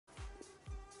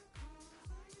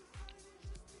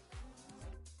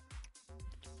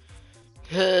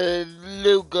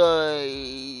Hello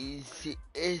guys,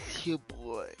 it's your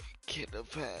boy Killer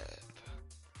Fab.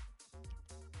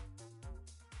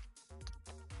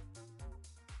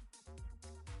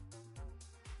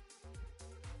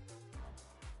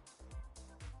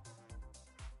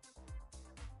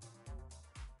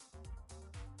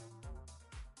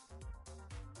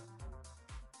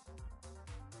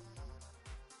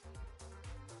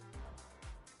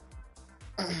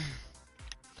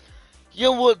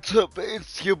 Yo, what's up?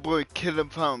 It's your boy Killer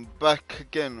Fab back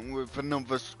again with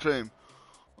another stream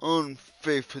on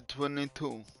FIFA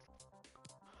 22.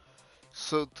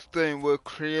 So today we're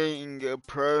creating a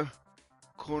pro,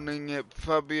 calling it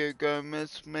Fabio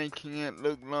Gomes, making it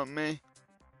look like me,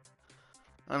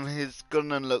 and he's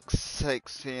gonna look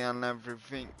sexy and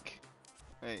everything.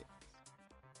 Wait,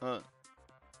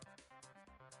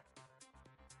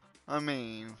 I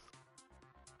mean,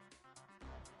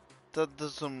 that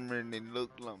doesn't really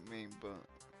look like me, but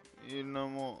you know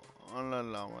what, I'll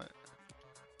allow it.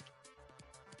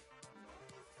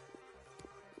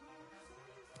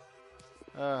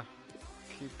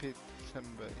 Keep it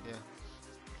December, yeah.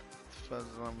 As far as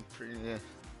I'm free, yeah.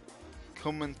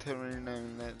 Commentary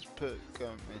name, let's put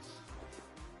Gomez.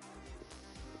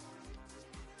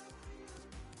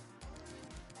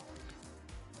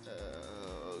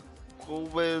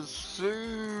 Gomez.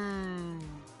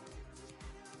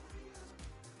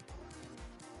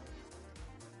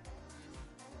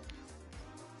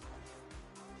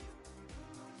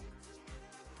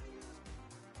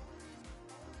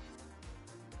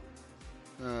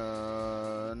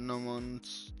 No one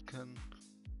can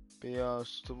be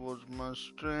asked to watch my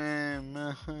stream.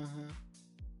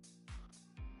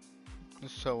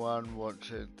 So I'll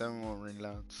watch it, don't worry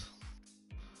lads.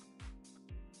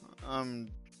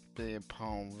 I'm be a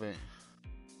part of it.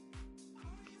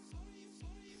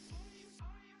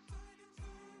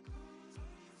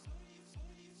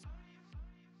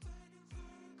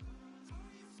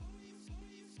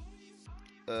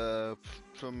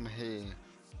 From here.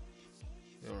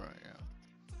 You're right, yeah.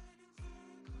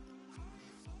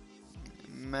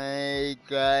 May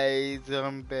guys,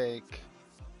 I'm back.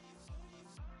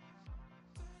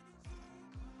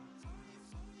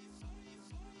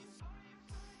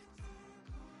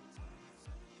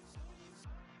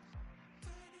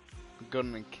 I'm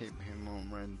gonna keep him on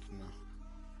red now.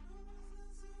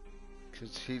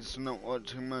 Cause he's not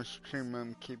watching my stream,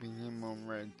 I'm keeping him on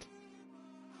red.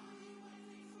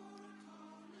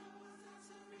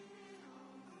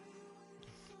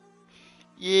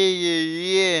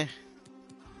 Yeah.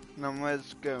 Now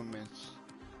where's Gomez?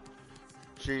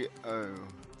 G-O.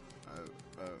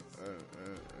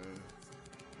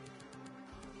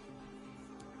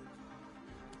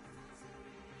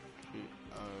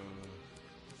 G-O.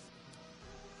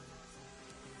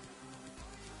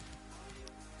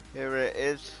 Here it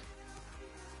is.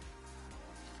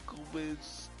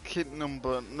 Gomez kit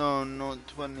number, no, not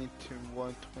 22,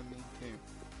 why 22?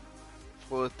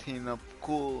 14 of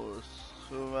course,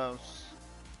 who else?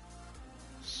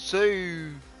 So,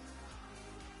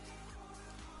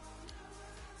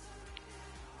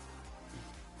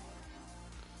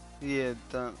 yeah,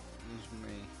 that is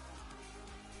me.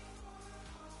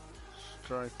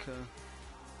 Striker.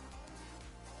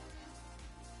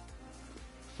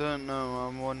 Don't know,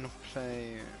 I want to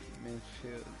play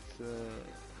midfield,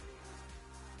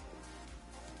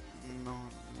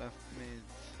 not left mid.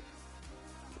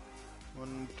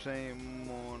 Want to play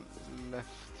more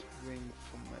left wing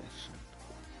formation.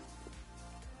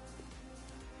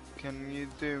 Can you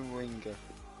do winger?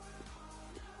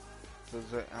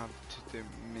 Does it have to do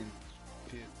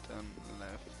midfield and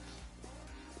left?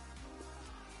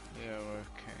 Yeah,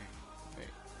 okay.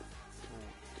 Wait.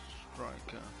 Forward,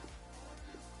 striker.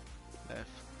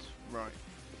 Left, right.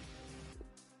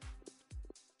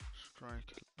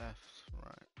 Striker, left,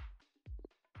 right.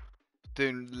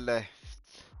 Do left.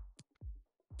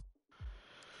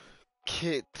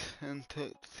 Kit and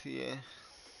tips, yeah.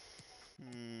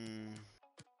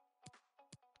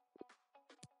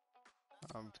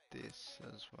 Have this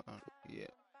as well,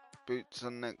 yeah. Boots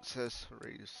and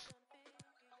accessories.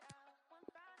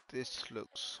 This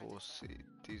looks saucy.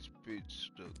 These boots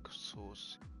look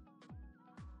saucy.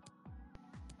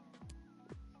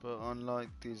 But unlike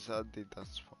these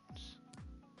Adidas ones.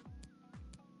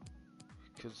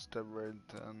 Because they're red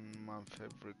and my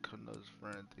favorite color is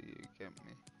red, you get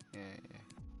me? Yeah.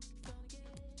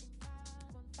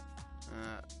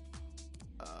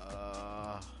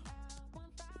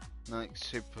 Nike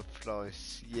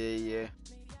Superflies, yeah.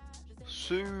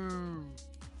 Sue!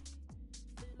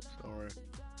 Sorry.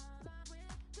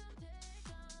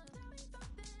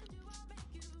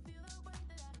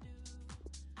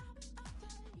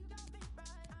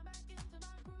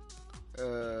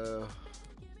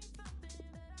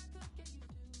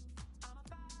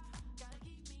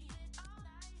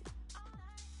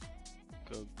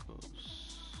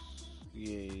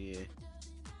 Yeah.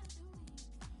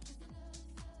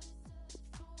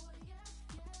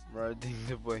 Riding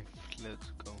the wave,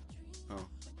 let's go. Oh.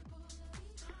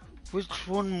 Which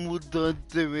one would I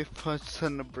do if I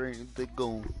celebrated the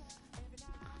goal?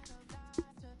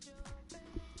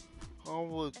 I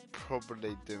would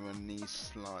probably do a knee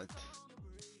slide.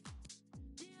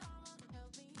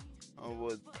 I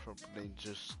would probably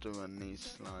just do a knee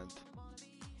slide.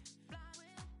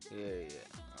 Yeah.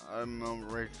 I'm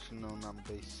original and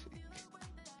basic.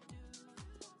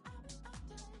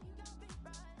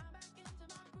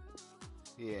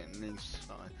 Yeah, knee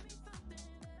slide.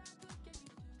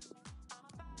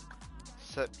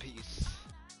 Set piece.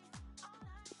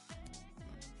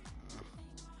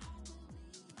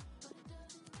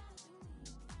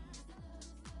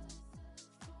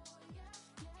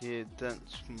 Yeah,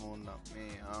 that's more like me.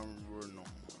 I'm run on my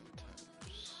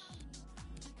toes.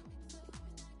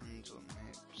 Hands on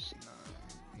hips,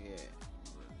 no. Yeah,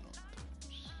 run on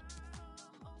toes.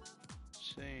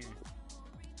 See.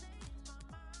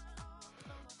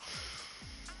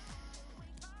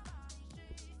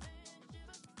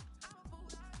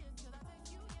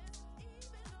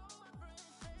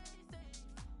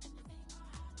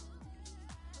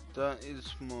 That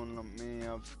is more like me.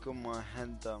 I've got my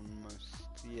head down most.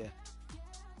 Yeah.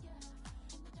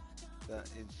 That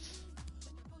is.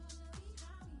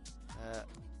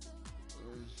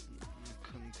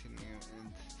 Continue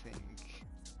and think.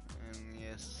 And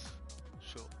yes,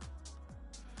 sure.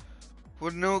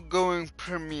 We're not going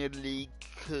Premier League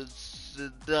because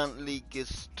that league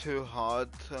is too hard,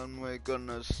 and we're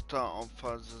gonna start off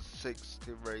as a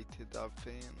 60 rated, I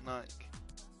think, like.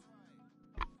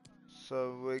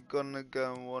 So we're gonna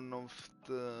go one of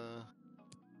the...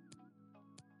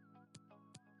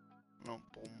 not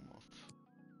Bournemouth.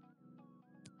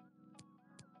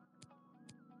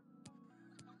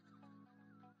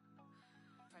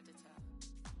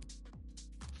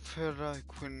 Feel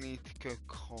like we need to go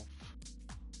Cov.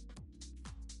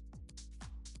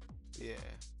 Yeah,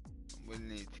 we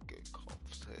need to go Cov,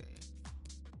 say.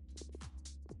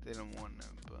 Didn't want it,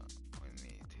 but we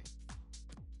need it.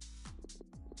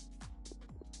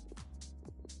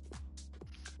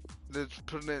 Let's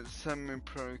put it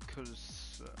semi-pro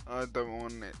because I don't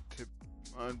want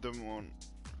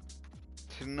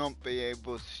to not be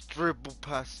able to dribble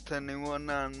past anyone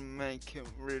and make it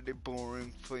really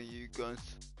boring for you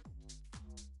guys.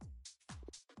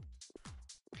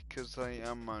 Because I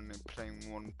am only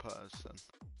playing one person.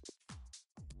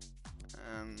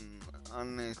 And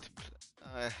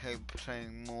I hate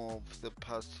playing more of the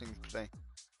passing play.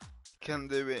 Can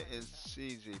do it, it's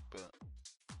easy, but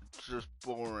it's just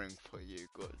boring for you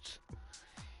guys.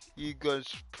 You guys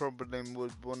probably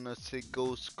would wanna see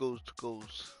goals,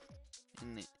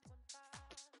 innit?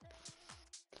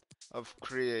 I've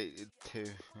created two,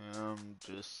 I'm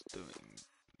just doing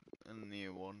a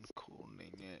new one,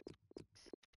 calling it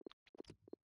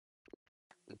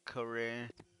Career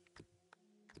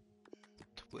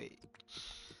Twitch.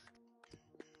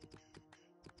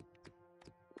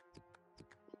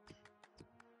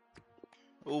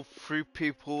 All three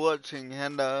people watching,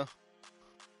 hello.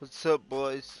 What's up,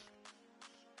 boys?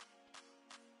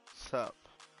 What's up?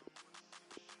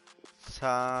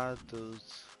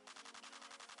 Saddles.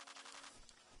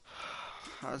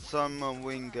 As I'm a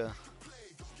winger.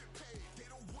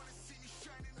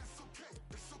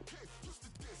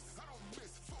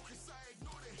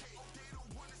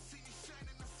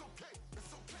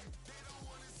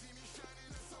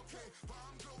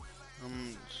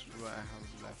 What I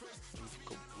have left. We've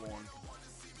got one.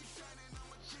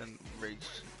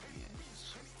 Celebration, yes.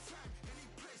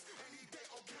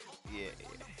 Yeah.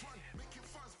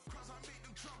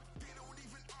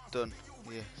 Done.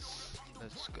 Yes.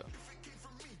 Let's go.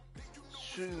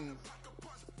 Shoot.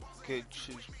 Okay,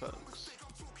 choose perks.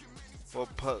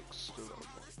 What perks do I want?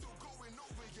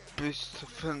 Boost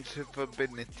defensive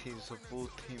abilities of all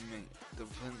teammates.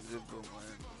 Defensive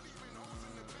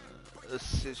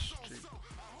assist streak.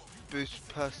 Boost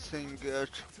passing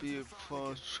attribute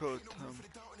for short term.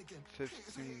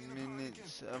 15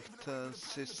 minutes after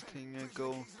assisting a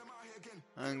goal.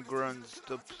 And grants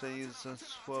the players a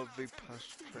swarthy pass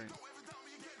trait.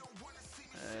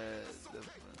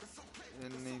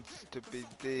 It needs to be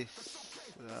this.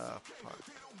 Fuck.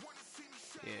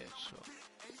 Yeah, sure.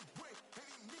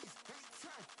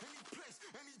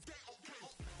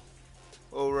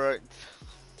 Alright.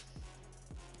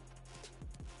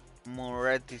 I'm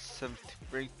already 70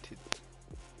 rated.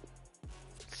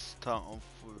 Start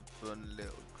off with a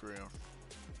little drill.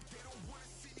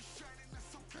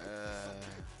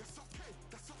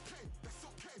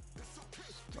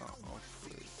 Start off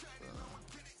with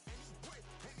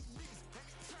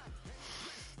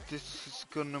this is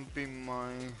gonna be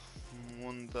my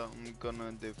one that I'm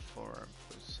gonna do forever,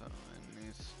 so it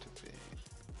needs to be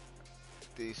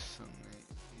decently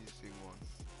easy one.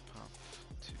 Path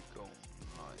to go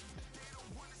online.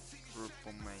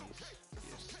 Ripple maze.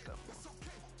 Yes, that one.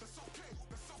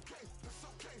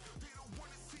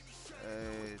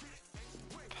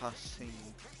 Passing.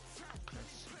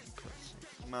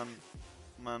 Man,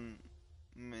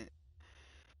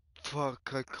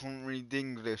 fuck, I can't read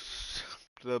English.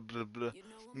 Blah blah blah.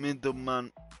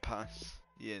 Middleman pass.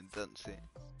 Yeah, that's it.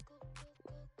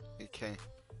 Okay.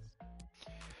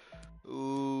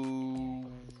 Ooh,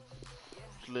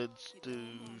 let's do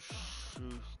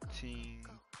shooting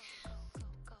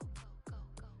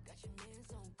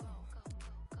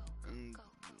and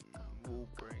wall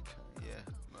breaker. Yeah,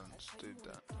 let's do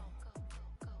that.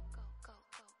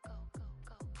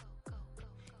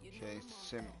 Okay,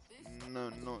 no,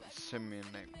 not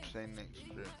simulate, play next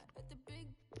room.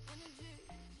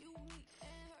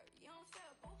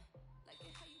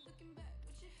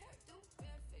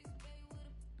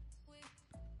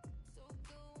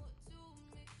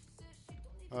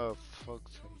 Oh,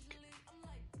 fuck's sake.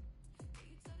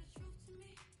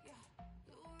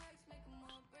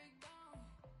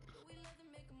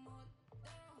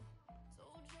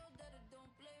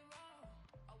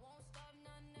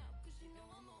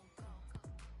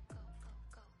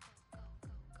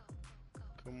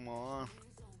 Come on.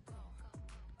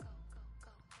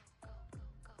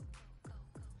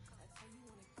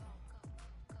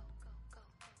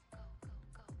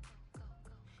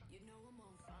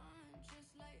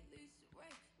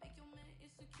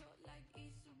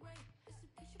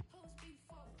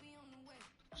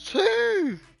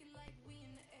 Two!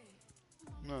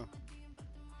 No.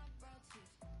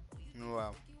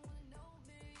 Wow.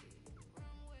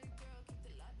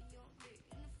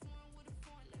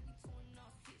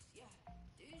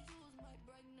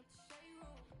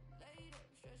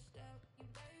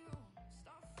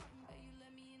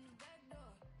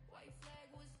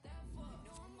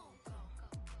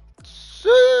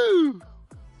 Two!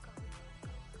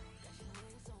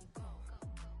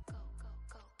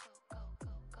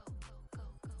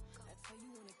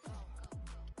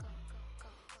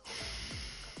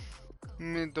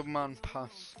 Middleman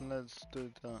pass, let's do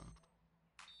that.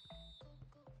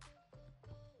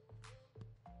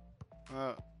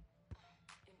 I'm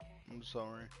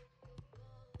sorry.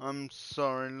 I'm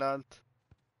sorry, lad.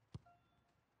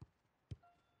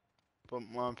 But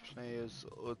my player's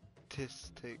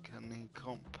autistic and he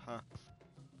can't pass.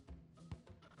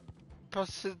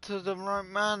 Pass it to the right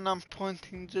man, I'm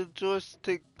pointing the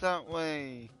joystick that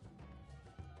way.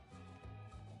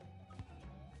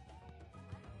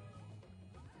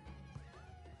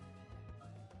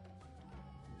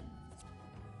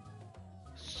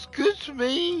 Excuse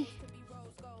me?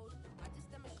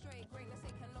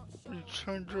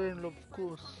 Return drill, of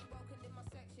course.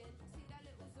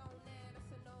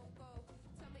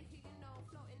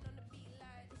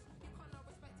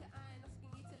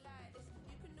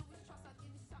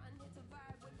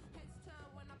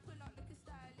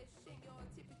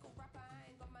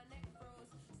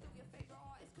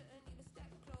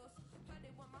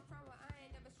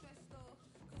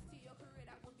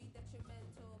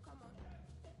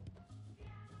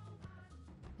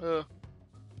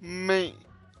 Mate,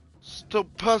 stop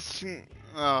passing.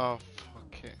 Oh,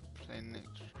 fuck it. Play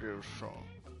next drill shot.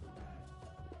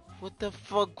 What the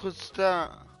fuck was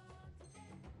that?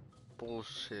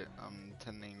 Bullshit, I'm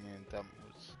telling you, that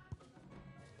was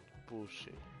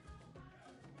bullshit.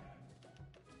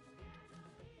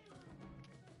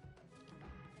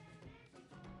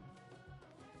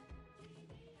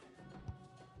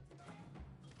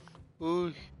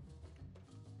 Ooh.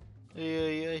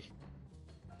 Yeah.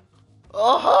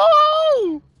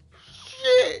 Oh!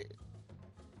 Shit!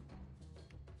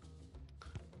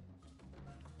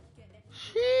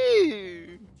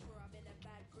 Shit!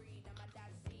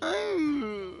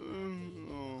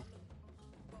 Oh.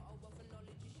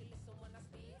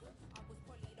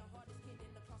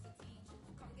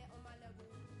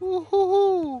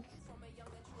 Woohoo!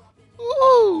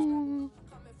 Ooh!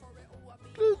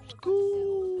 Let's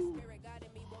go!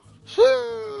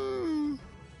 Shit!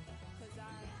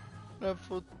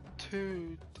 Level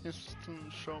 2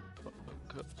 distance shot perk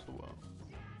as well.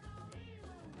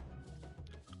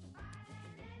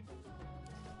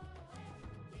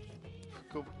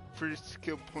 Got 3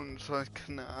 skill points I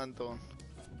can add on.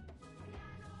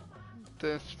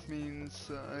 This means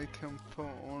that I can put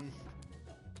on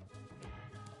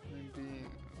maybe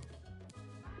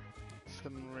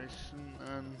acceleration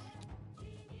and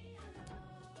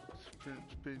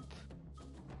sprint speed.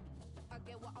 I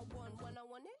get what I want when I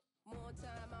want it.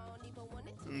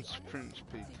 and sprint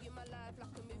speed.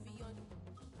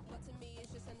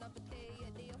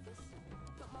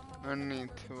 I need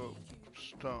to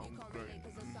start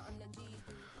upgrading.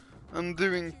 I'm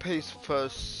doing pace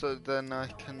first so then I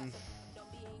can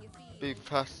be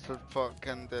fast as fuck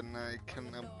and then I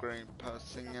can upgrade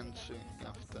passing and shooting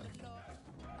after.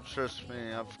 Trust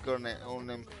me, I've got it all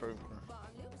in program.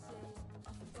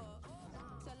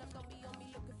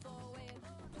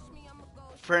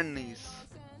 Friendlies.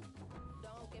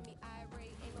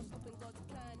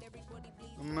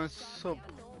 I'm a sub.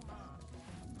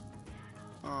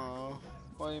 Oh,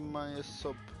 why am I a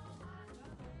sub?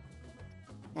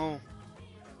 Oh,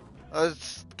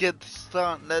 let's get the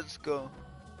start, let's go.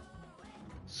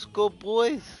 Score,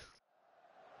 boys.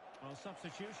 Well,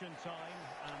 substitution time,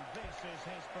 and this is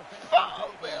his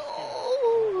Fabio!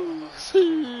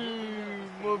 See,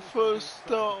 my first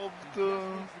start of the...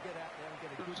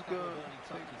 Let's go,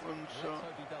 take one shot.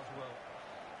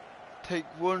 Take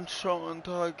one shot on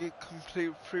target,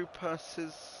 complete 3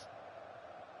 passes.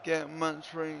 Get a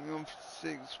match rating of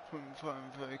 6.5,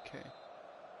 okay.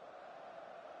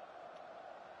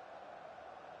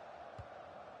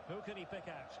 Who can he pick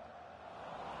out?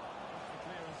 The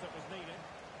clearance that was needed.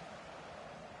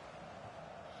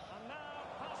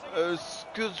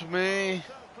 Excuse me.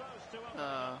 So close to opening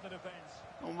up the defense.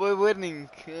 We're winning.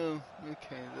 Oh,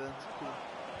 okay, that's cool.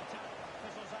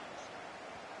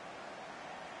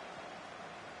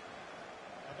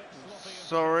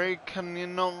 Sorry, can you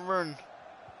not run?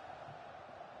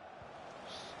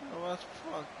 Oh, that's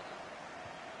fuck.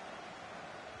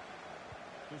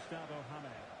 Gustavo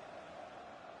Hamed.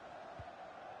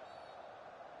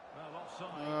 Well,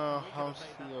 offside. Oh, how's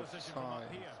he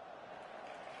offside?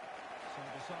 So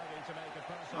deciding to make a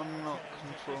personal I'm not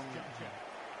change controlling at this juncture.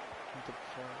 the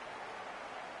fuck.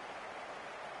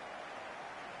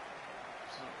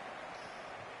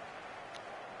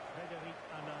 Frederic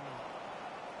Anani.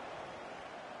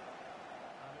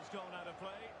 And it's gone out of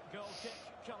play. Goal kick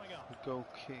coming up. Goal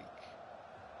kick.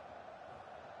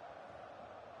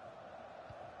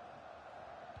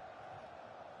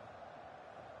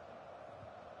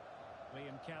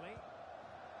 Liam Kelly.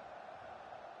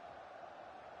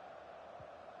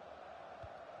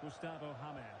 Gustavo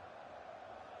Hamed.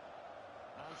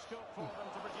 And scope for them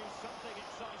to produce something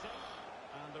exciting.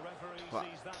 And the referee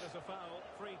sees that as a foul.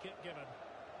 Free kick given.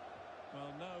 Well,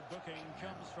 no booking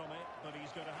comes from it, but he's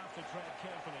going to have to tread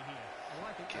carefully here. Well,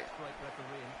 I think that's great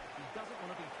refereeing. He doesn't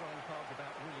want to be throwing cards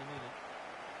about willy-nilly.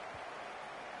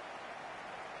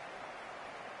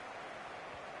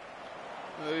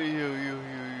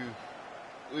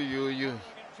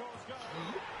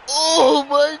 Oh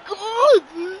my god!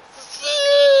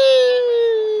 Jeez!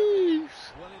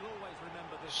 Well, he'll always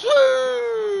remember this.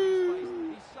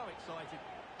 Jeez! He's so excited.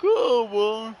 Come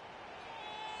on!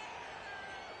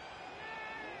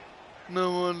 No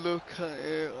one look at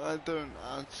it. I don't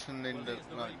actually look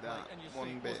like that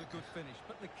one bit. Was a good finish,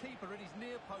 but the keeper at his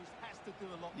near post has to do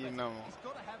a lot better. You know, he's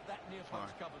got to have that near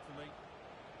post covered for me.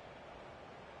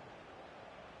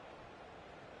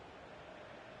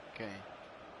 Okay,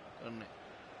 done it.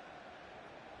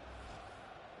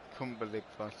 Can't believe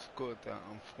I scored that.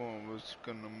 I thought I was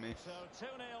gonna miss. So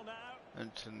 2-0 now.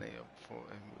 Actually, I thought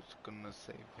I was gonna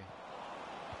save it.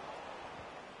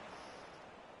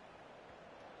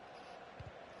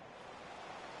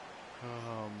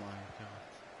 Oh my god.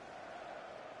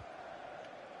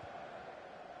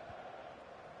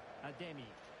 Ademi.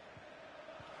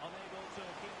 Unable to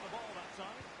keep the ball that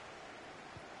time.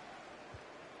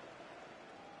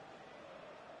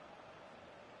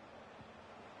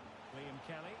 Liam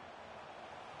Kelly.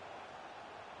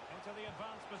 Into the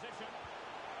advanced position.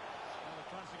 And a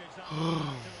classic example of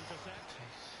to intercept.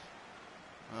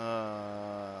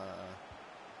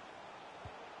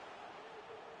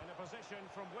 In a position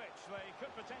from which they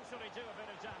could potentially do a bit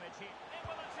of damage here. In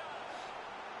with a chance.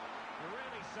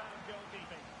 Really sound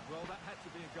goalkeeping. Well, that had to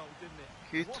be a goal, didn't it?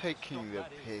 You're taking the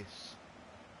piss.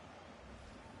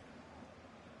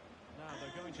 Now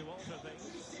they're going to alter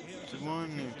things. Here's Do I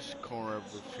need to score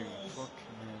everything?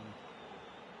 Fucking hell.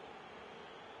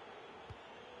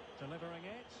 Delivering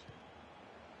it.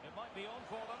 It might be on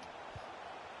for them.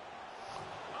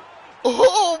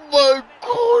 Oh my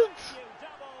god!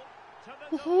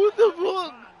 What the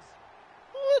fuck?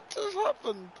 What just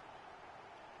happened?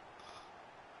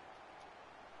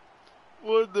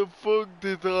 What the fuck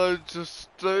did I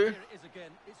just do? Here it is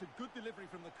again. It's a good delivery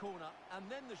from the corner, and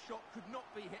then the shot could not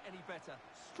be hit any better.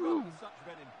 Struck with such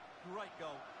venom. Great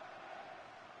goal.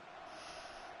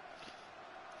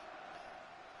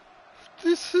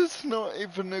 This is not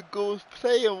even a goal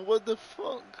player. What the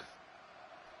fuck?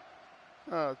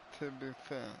 To be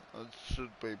fair, it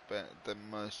should be better than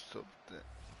most of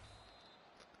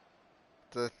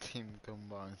the team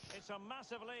combined. It's a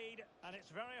massive lead, and it's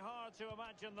very hard to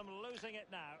imagine them losing it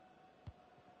now.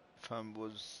 If I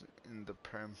was in the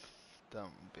Prem, that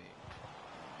would be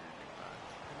really bad.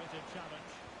 Committed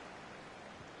challenge.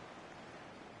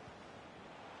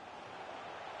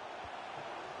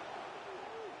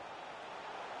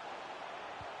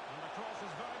 And the cross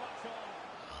is very much on.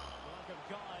 Lack of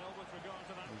guile with regard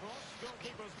to that cross.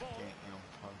 Goalkeeper's ball. Getting on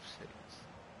 5-6.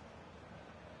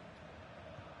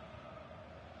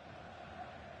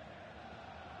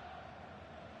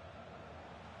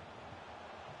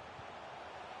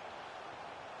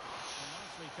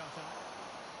 Nicely cut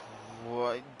out.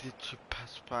 Why did you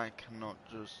pass back and not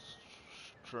just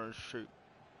try to shoot?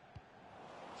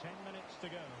 10 minutes to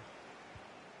go.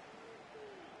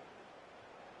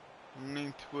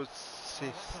 Need to Oh, assist.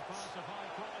 that's a pass of high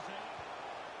quality.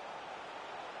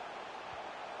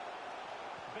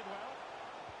 Bidwell.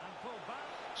 And pulled back.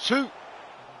 Shoot! It'll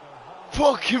go hard.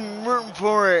 Fucking run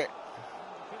for it! And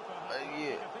the keeper has to Yeah.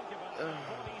 take a think about the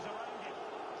bodies around him.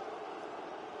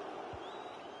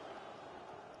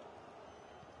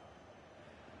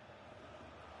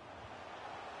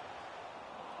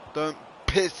 Don't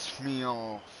piss me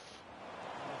off.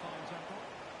 And a fine tackle.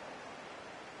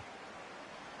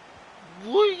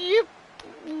 What you?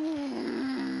 Well,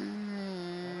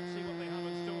 let's see what they have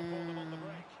in store for them on the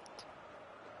break.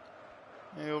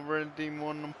 I already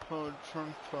won a power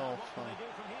transfer Now, what can offer. they do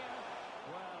from here?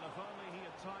 Well, if only he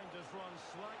had timed his run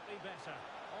slightly better.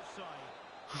 Offside.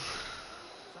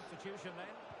 Substitution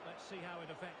then. Let's see how it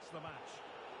affects the match.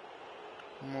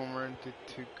 I'm already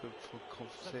too good for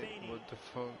Copsit. What the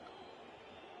fuck?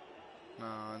 No,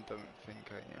 I don't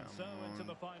think I am. So into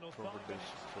the final 5 Probably minutes.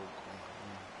 should focus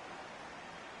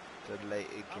on the later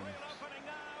A real games. opening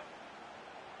now.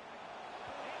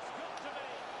 It's got to be.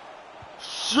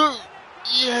 Shoot!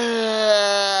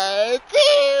 Yeah! In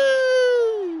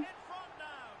front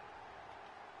now.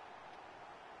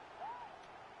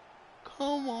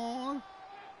 Come on!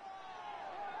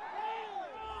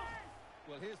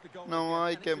 Well, here's the goal Now again, I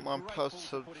and it's get a my great plus ball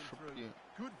to of put him through. tribute.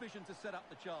 Good vision to set up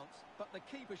the chance, but the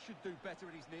keeper should do better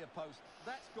at his near post.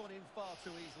 That's gone in far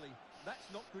too easily. That's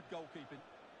not good goalkeeping.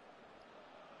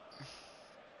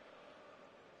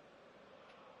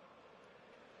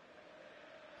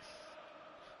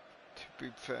 To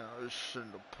be fair, I should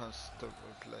have passed it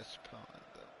with less power.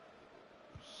 That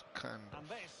was kind And of.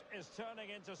 this is turning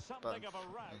into something Bad of a for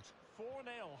me. rout.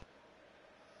 4-0.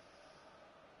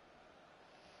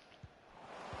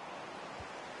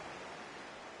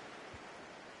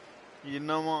 You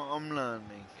know what? I'm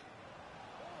learning.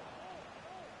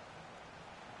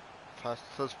 Fast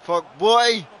as fuck, boy! Out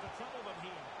of the trouble but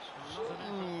here. Not an effort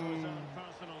for his own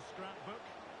personal scrapbook.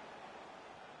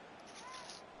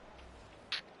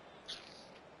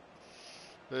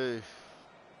 Hey.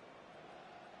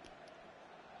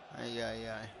 Ay, ay,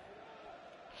 ay.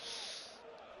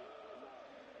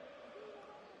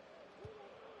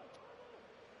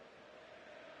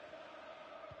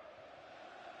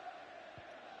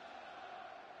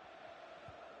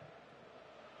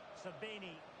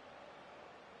 Sabini.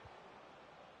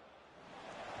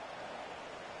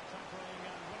 Tackling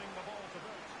and winning the ball to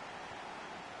boot.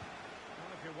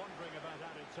 Well, if you're wondering about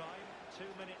added time, 2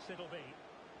 minutes it'll be.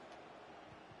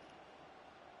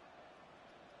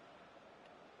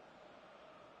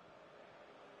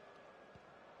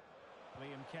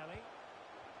 Liam Kelly.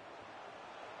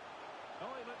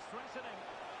 Oh, he looks threatening.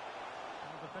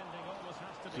 And defending almost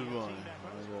has to be a Right, team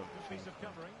effort. I don't Good piece think of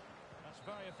covering. That's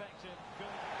very effective. Good.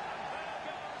 And there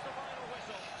goes the final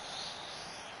whistle.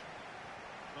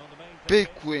 Well, the main thing Big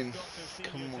is win. he's got to see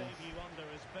Come your on. debut under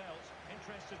his belt.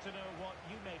 Interested to know what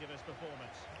you made of his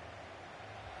performance.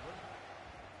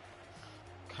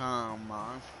 Come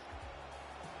on.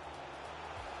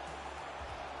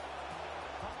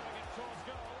 Firing it towards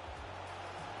goal.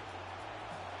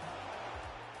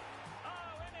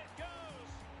 Oh, in it goes.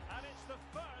 And it's the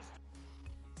first.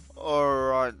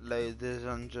 Alright, ladies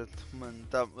and gentlemen,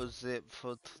 that was it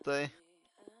for today.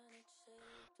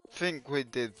 Think we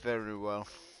did very well.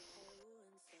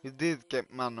 We did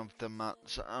get man of the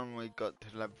match and we got to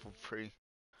level 3.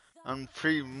 And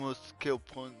 3 more skill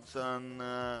points and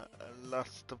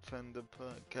last defender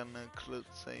perk and a clutch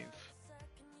save.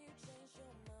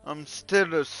 I'm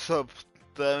still a sub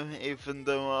though, even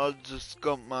though I just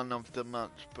got man of the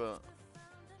match, but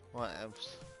what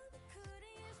else?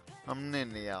 I'm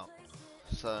nearly out,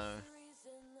 so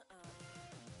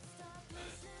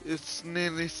it's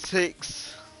nearly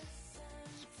 6.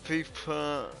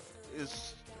 FIFA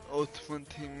is Ultimate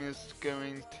Team is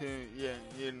going to, yeah,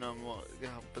 you know what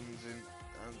happens in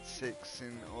at 6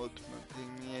 in Ultimate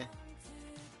Team, yeah.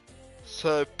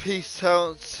 So peace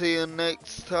out, see you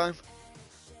next time,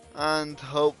 and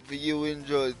hope you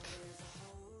enjoyed.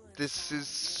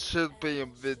 This should be a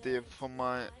video for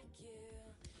my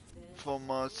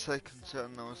second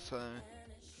channel, so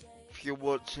if you're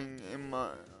watching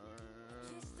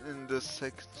in the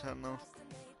second channel,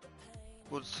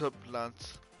 what's up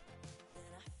lads?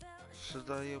 Should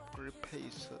I upgrade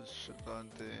pace or should I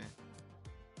do?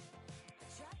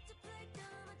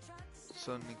 It's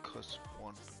only cost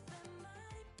 1.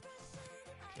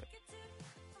 Okay.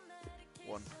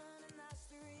 1.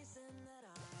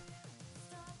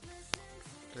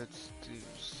 Let's do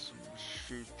some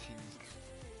shooting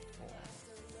or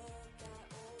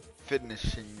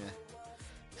finishing.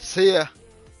 See ya.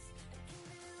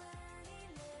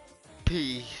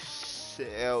 Peace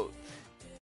out.